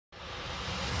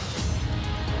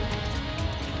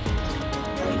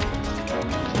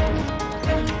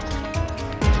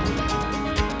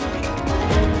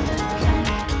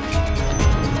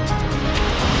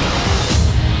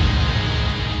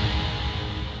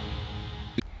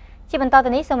ជាបន្តទៅ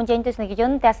នេះសូមអញ្ជើញទស្សនិកជ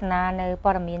នទស្សនានៅ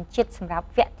ព័ត៌មានជាតិសម្រាប់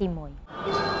វគ្គទី1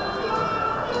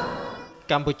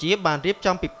កម្ពុជាបានរៀប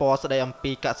ចំពិព័រណ៍ស្តីអំ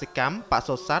ពីកសិកម្មប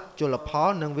សុសត្វជលផល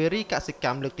និងវារីកសិក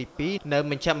ម្មលើកទី2នៅ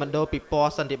មជ្ឈមណ្ឌលពិព័រ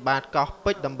ណ៍សន្និបាតកោះ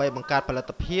ពេជ្រដើម្បីបង្កើតផលិ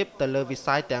តភាពទៅលើវិ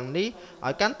ស័យទាំងនេះ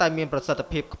ឲ្យកាន់តែមានប្រសិទ្ធ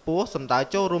ភាពខ្ពស់សម្ដៅ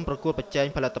ចូលរួមប្រកួតប្រជែង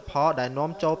ផលិតផលដែល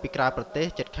នាំចូលពីក្រៅប្រទេស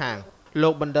ជិតខាងលោ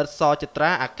កបណ្ឌិតសចិត្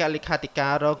រាអគ្គលេខាធិកា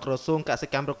ររងក្រសួងកសិ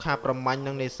កម្មរុក្ខាប្រមាញ់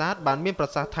និងនេសាទបានមានប្រ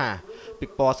សាសន៍ថាពិ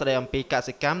ព័រណ៍ស្តីអំពីក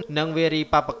សិកម្មនិងវារី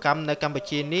បព្វកម្មនៅកម្ពុ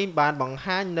ជានេះបានបង្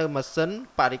ហាញនៅម៉ាស៊ីន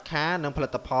បរិក្ខារនិងផលិ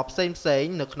តផលផ្សេង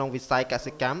ៗនៅក្នុងវិស័យក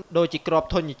សិកម្មដូចជាគ្រាប់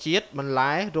ធញ្ញជាតិបន្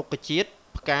លែរុក្ខជាតិ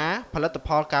ផ្កាផលិតផ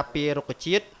លការពាររុក្ខ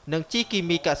ជាតិនិងជីគី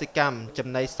មីកសិកម្មចំ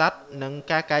ណីសត្វនិង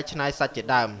ការកែច្នៃសាច់ជា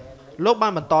ដើមលោកបា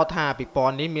នបន្តថាពិព័រ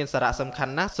ណ៍នេះមានសារៈសំខា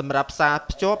ន់ណាស់សម្រាប់ផ្សារ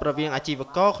ភ្ជាប់រវាងអាជីវ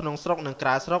ករក្នុងស្រុកនិងក្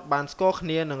រៅស្រុកបានស្គាល់គ្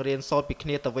នានិងរៀនសូត្រពីគ្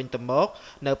នាទៅវិញទៅមក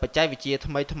នៅបច្ចេកវិទ្យា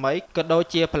ថ្មីៗក៏ដូច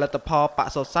ជាផលិតផលប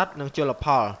សុសត្វនិងជលផ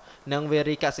លនិងវា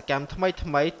រីកសិកម្មថ្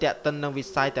មីៗទាក់ទិននឹងវិ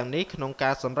ស័យទាំងនេះក្នុងកា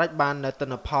រសម្រេចបាននូវទិ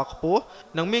ន្នផលខ្ពស់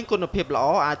និងមានគុណភាពល្អ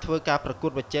អាចធ្វើការប្រកួ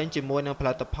តប្រជែងជាមួយនឹងផ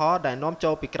លិតផលដែលនាំ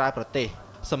ចូលពីក្រៅប្រទេស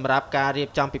សម្រាប់ការរៀប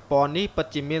ចំពិព័រណ៍នេះពិត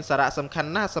ជាមានសារៈសំខាន់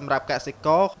ណាស់សម្រាប់កសិក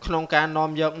រក្នុងការនាំ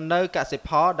យកនៅកសិផ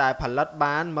លដែលផលិត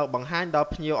បានមកបង្ហាញដល់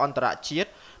ភ្ញៀវអន្តរជាតិ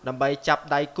ដើម្បីចាប់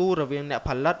ដៃគូរវាងអ្នកផ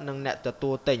លិតនិងអ្នកទ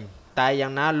ទួលទិញតែយ៉ា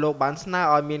ងណាលោកបានស្នើ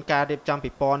ឲ្យមានការរៀបចំ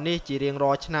ពិព័រណ៍នេះជារៀង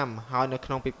រាល់ឆ្នាំហើយនៅក្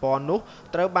នុងពិព័រណ៍នោះ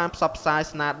ត្រូវបានផ្សព្វផ្សាយ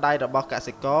ស្នាដៃរបស់ក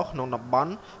សិករក្នុងតំប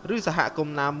ន់ឬសហគម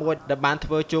ន៍ណាមួយដែលបាន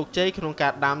ធ្វើជោគជ័យក្នុងកា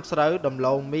រដាំស្រូវដំ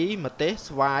ឡូងមីម្ទេស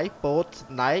ស្វាយពោតស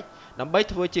ណ្តែកដើម្បី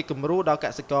ធ្វើជាគំរូដល់ក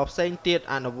សិករផ្សេងទៀត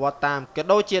អនុវត្តតាមក៏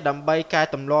ដូចជាដើម្បីកែ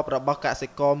ទម្លាប់របស់កសិ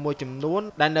ករមួយចំនួន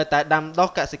ដែលនៅតែដាំដុះ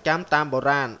កសិកម្មតាមបុ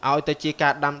រាណឲ្យទៅជាកា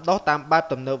រដាំដុះតាមបែប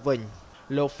ទំនើបវិញ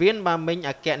លោក Fien បានមិញ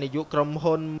អគ្គនាយកក្រុម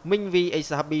ហ៊ុន Ming V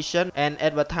Exhibition and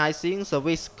Advertising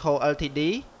Service Co Ltd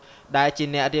ដែលជា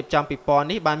អ្នករៀបចំពិព័រណ៍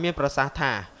នេះបានមានប្រសាសន៍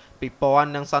ថាពិព័រ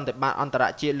ណ៍និងសន្និបាតអន្តរ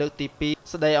ជាតិលើកទី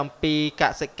2ស្តីអំពីក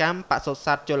សិកម្មបសុស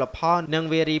ត្វជលផលនិង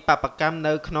វារីបព្វកម្ម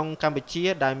នៅក្នុងកម្ពុជា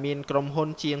ដែលមានក្រុមហ៊ុន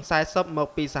ជាង40មក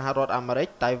ពីសហរដ្ឋអាមេរិក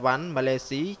តៃវ៉ាន់ម៉ាឡេ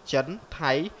ស៊ីចិន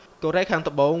ថៃកូរ៉េខាង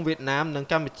ត្បូងវៀតណាមនិង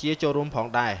កម្ពុជាចូលរួមផង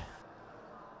ដែរ